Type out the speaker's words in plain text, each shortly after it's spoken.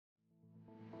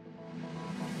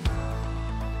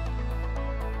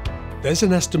There's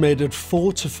an estimated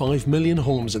 4 to 5 million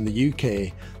homes in the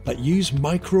UK that use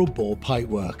Microbore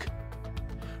pipework.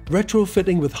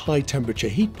 Retrofitting with high temperature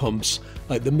heat pumps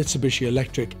like the Mitsubishi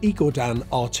Electric Ecodan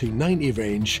R290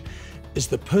 range is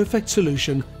the perfect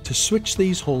solution to switch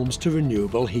these homes to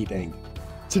renewable heating.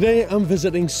 Today I'm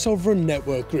visiting Sovereign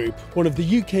Network Group, one of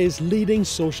the UK's leading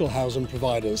social housing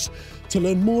providers, to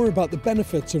learn more about the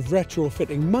benefits of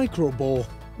retrofitting Microbore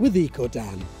with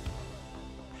Ecodan.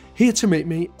 Here to meet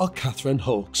me are Kathryn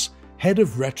Hulkes, Head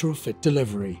of Retrofit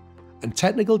Delivery, and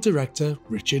Technical Director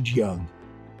Richard Young.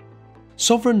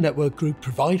 Sovereign Network Group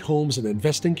provide homes and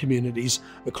investing communities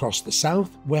across the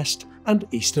south, west and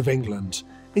east of England,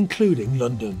 including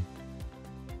London.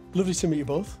 Lovely to meet you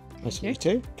both. Nice to meet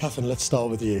you too. Kathryn, let's start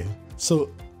with you.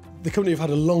 So, the company have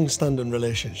had a long-standing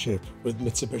relationship with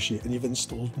Mitsubishi and you've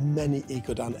installed many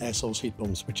Ecodan air source heat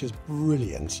pumps, which is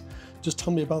brilliant. Just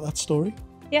tell me about that story.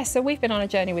 Yes, so we've been on a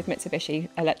journey with Mitsubishi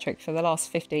Electric for the last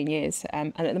 15 years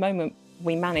and at the moment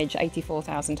we manage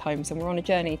 84,000 homes and we're on a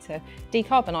journey to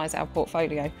decarbonise our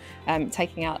portfolio,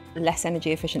 taking out less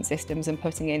energy efficient systems and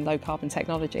putting in low carbon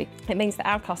technology. It means that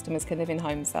our customers can live in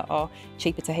homes that are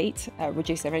cheaper to heat,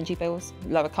 reduce their energy bills,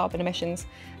 lower carbon emissions,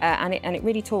 and it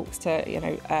really talks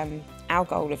to our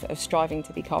goal of striving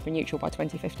to be carbon neutral by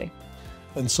 2050.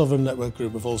 And Sovereign Network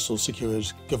Group have also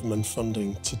secured government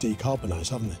funding to decarbonise,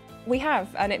 haven't they? We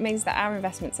have, and it means that our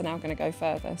investments are now going to go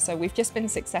further. So we've just been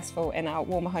successful in our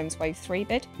Warmer Homes Wave 3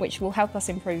 bid, which will help us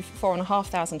improve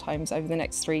 4,500 homes over the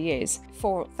next 3 years.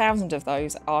 4,000 of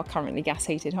those are currently gas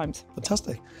heated homes.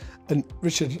 Fantastic. And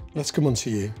Richard, let's come on to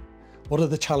you. What are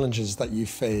the challenges that you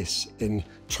face in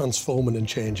transforming and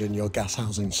changing your gas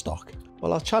housing stock?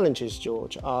 Well, our challenges,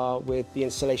 George, are with the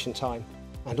installation time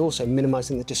and also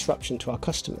minimising the disruption to our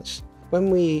customers. When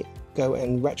we go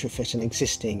and retrofit an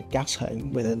existing gas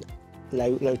home with a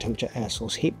low temperature air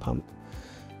source heat pump,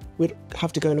 we'd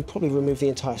have to go in and probably remove the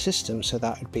entire system. So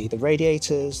that would be the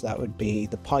radiators, that would be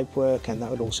the pipework, and that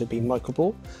would also be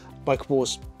Microbore.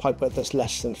 Microbore's pipework that's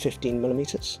less than 15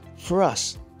 millimetres. For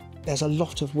us, there's a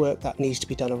lot of work that needs to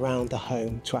be done around the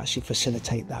home to actually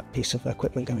facilitate that piece of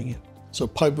equipment going in. So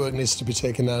pipework needs to be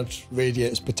taken out,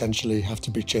 radiators potentially have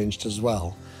to be changed as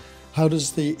well. How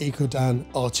does the Ecodan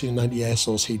R290 air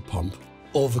source heat pump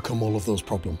overcome all of those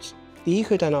problems? The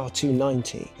Ecodan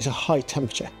R290 is a high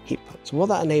temperature heat pump. So what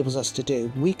that enables us to do,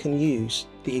 we can use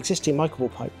the existing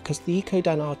Microbore pipe because the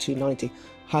Ecodan R290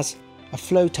 has a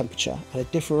flow temperature and a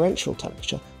differential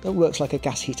temperature that works like a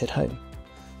gas heated home.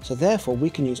 So therefore we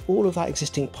can use all of that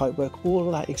existing pipework, all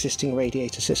of that existing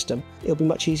radiator system. It'll be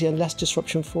much easier and less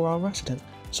disruption for our resident.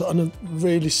 So on a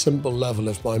really simple level,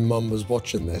 if my mum was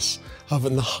watching this,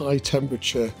 having the high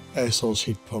temperature air source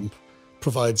heat pump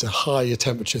provides a higher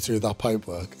temperature through that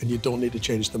pipework and you don't need to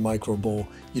change the Microbore,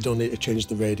 you don't need to change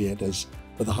the radiators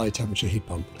with a high temperature heat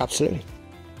pump. Absolutely.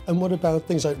 And what about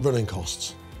things like running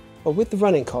costs? Well, with the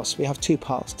running costs, we have two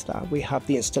parts to that. We have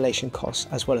the installation costs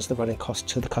as well as the running cost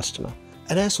to the customer.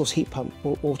 An air source heat pump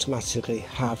will automatically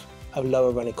have a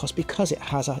lower running cost because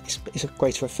it's a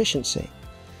greater efficiency.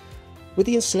 With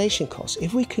the installation costs,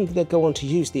 if we can go on to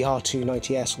use the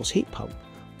R290 air source heat pump,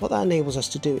 what that enables us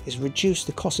to do is reduce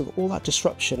the cost of all that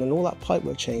disruption and all that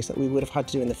pipework change that we would have had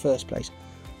to do in the first place.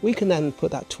 We can then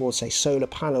put that towards, say, solar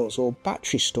panels or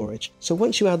battery storage. So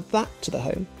once you add that to the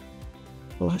home,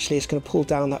 well, actually it's going to pull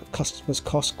down that customer's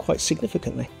cost quite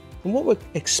significantly. And what we're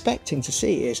expecting to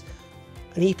see is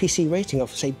an EPC rating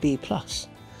of, say, B+,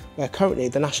 where currently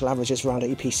the national average is around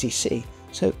EPC C.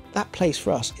 So that plays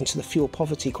for us into the fuel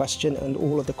poverty question and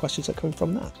all of the questions that come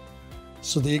from that.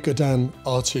 So the Ecodan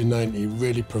R290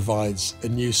 really provides a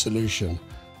new solution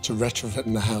to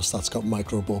retrofitting a house that's got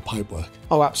Microbore pipework.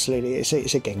 Oh, absolutely.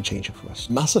 It's a game changer for us.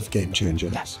 Massive game changer.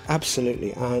 Yes,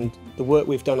 absolutely. And the work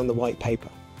we've done on the white paper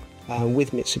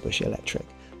with Mitsubishi Electric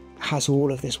has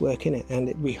all of this work in it,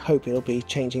 and we hope it'll be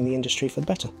changing the industry for the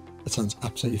better. That sounds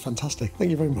absolutely fantastic.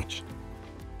 Thank you very much.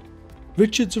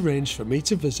 Richard's arranged for me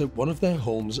to visit one of their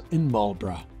homes in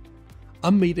Marlborough.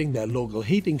 I'm meeting their local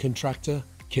heating contractor,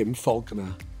 Kim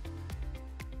Falconer.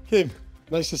 Kim,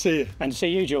 nice to see you. And to see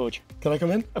you, George. Can I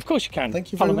come in? Of course you can.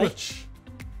 Thank you very Follow much.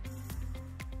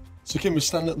 So Kim, we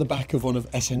stand at the back of one of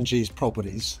SNG's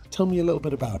properties. Tell me a little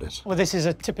bit about it. Well, this is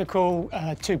a typical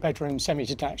two-bedroom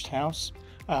semi-detached house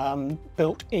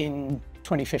built in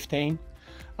 2015.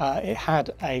 It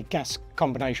had a gas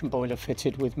combination boiler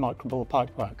fitted with Microbore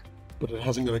pipework. But it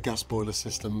hasn't got a gas boiler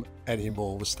system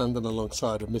anymore. We're standing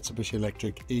alongside a Mitsubishi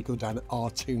Electric Ecodan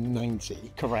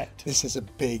R290. Correct. This is a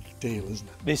big deal, isn't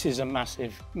it? This is a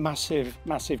massive, massive,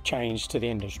 massive change to the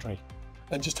industry.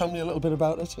 And just tell me a little bit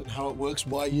about it and how it works,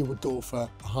 why you would go for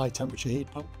a high temperature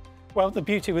heat pump. Well, the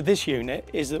beauty with this unit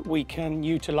is that we can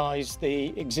utilise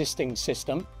the existing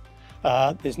system.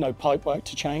 There's no pipework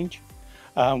to change.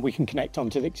 We can connect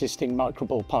onto the existing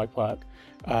Microbore pipework,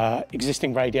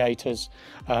 existing radiators.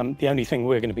 The only thing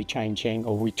we're going to be changing,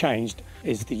 or we changed,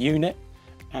 is the unit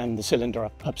and the cylinder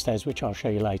upstairs, which I'll show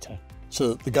you later.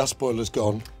 So the gas boiler's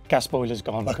gone. Gas boiler's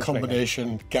gone. That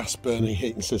combination gas burning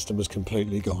heating system is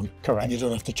completely gone. Correct. And you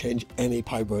don't have to change any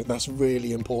pipework. That's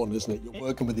really important, isn't it? You're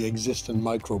working with the existing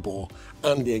Microbore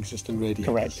and the existing radiators.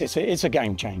 Correct. It's a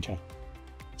game changer.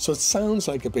 So it sounds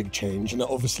like a big change, and it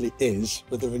obviously is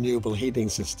with the renewable heating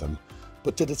system.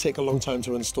 But did it take a long time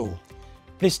to install?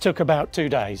 This took about 2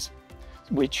 days,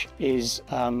 which is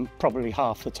probably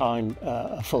half the time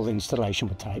a full installation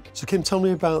would take. So Kim, tell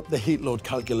me about the heat load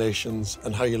calculations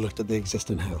and how you looked at the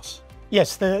existing house.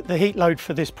 Yes, the heat load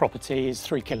for this property is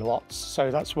 3 kilowatts,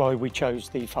 so that's why we chose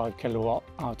the 5 kilowatt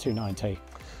R290.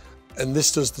 And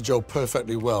this does the job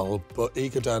perfectly well, but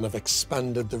Ecodan have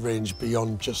expanded the range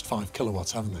beyond just 5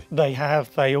 kilowatts, haven't they? They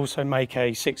have. They also make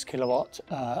a 6 kilowatt,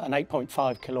 an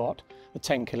 8.5 kilowatt, a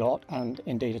 10 kilowatt, and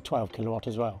indeed a 12 kilowatt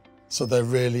as well. So there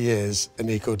really is an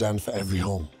Ecodan for every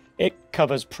home. It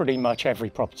covers pretty much every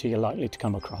property you're likely to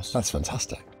come across. That's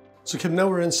fantastic. So Kim, now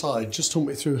we're inside, just talk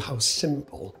me through how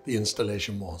simple the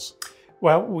installation was.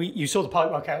 Well, you saw the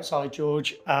pipework outside,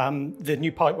 George. The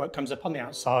new pipework comes up on the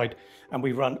outside, and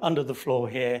we run under the floor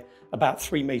here about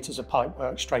 3 metres of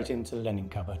pipework straight into the linen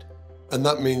cupboard. And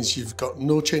that means you've got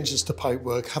no changes to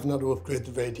pipework, haven't had to upgrade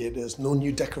the radiators, no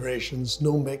new decorations,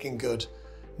 no making good,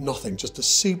 nothing. Just a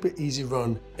super easy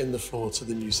run in the floor to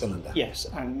the new cylinder. Yes,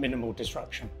 and minimal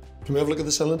disruption. Can we have a look at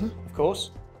the cylinder? Of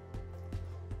course.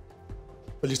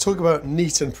 Well, you talk about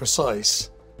neat and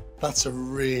precise. That's a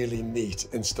really neat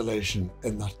installation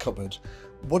in that cupboard.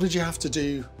 What did you have to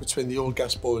do between the old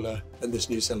gas boiler and this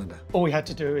new cylinder? All we had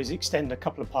to do is extend a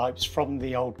couple of pipes from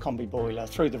the old combi boiler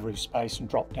through the roof space and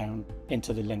drop down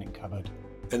into the linen cupboard.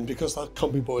 And because that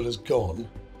combi boiler's gone,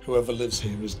 whoever lives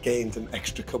here has gained an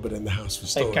extra cupboard in the house for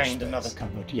storage. They've gained space. another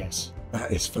cupboard, yes.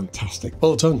 That is fantastic.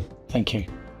 Well done. Thank you.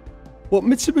 What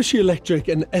Mitsubishi Electric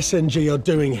and SNG are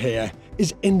doing here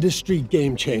is industry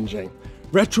game-changing.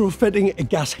 Retrofitting a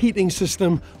gas heating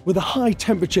system with a high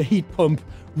temperature heat pump,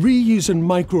 reusing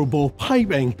Microbore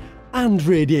piping and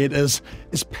radiators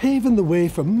is paving the way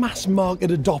for mass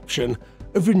market adoption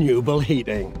of renewable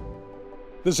heating.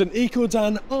 There's an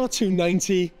Ecodan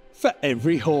R290 for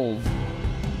every home.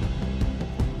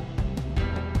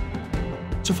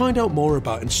 To find out more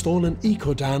about installing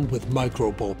Ecodan with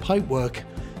Microbore pipework,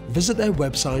 visit their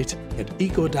website at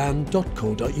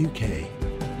ecodan.co.uk.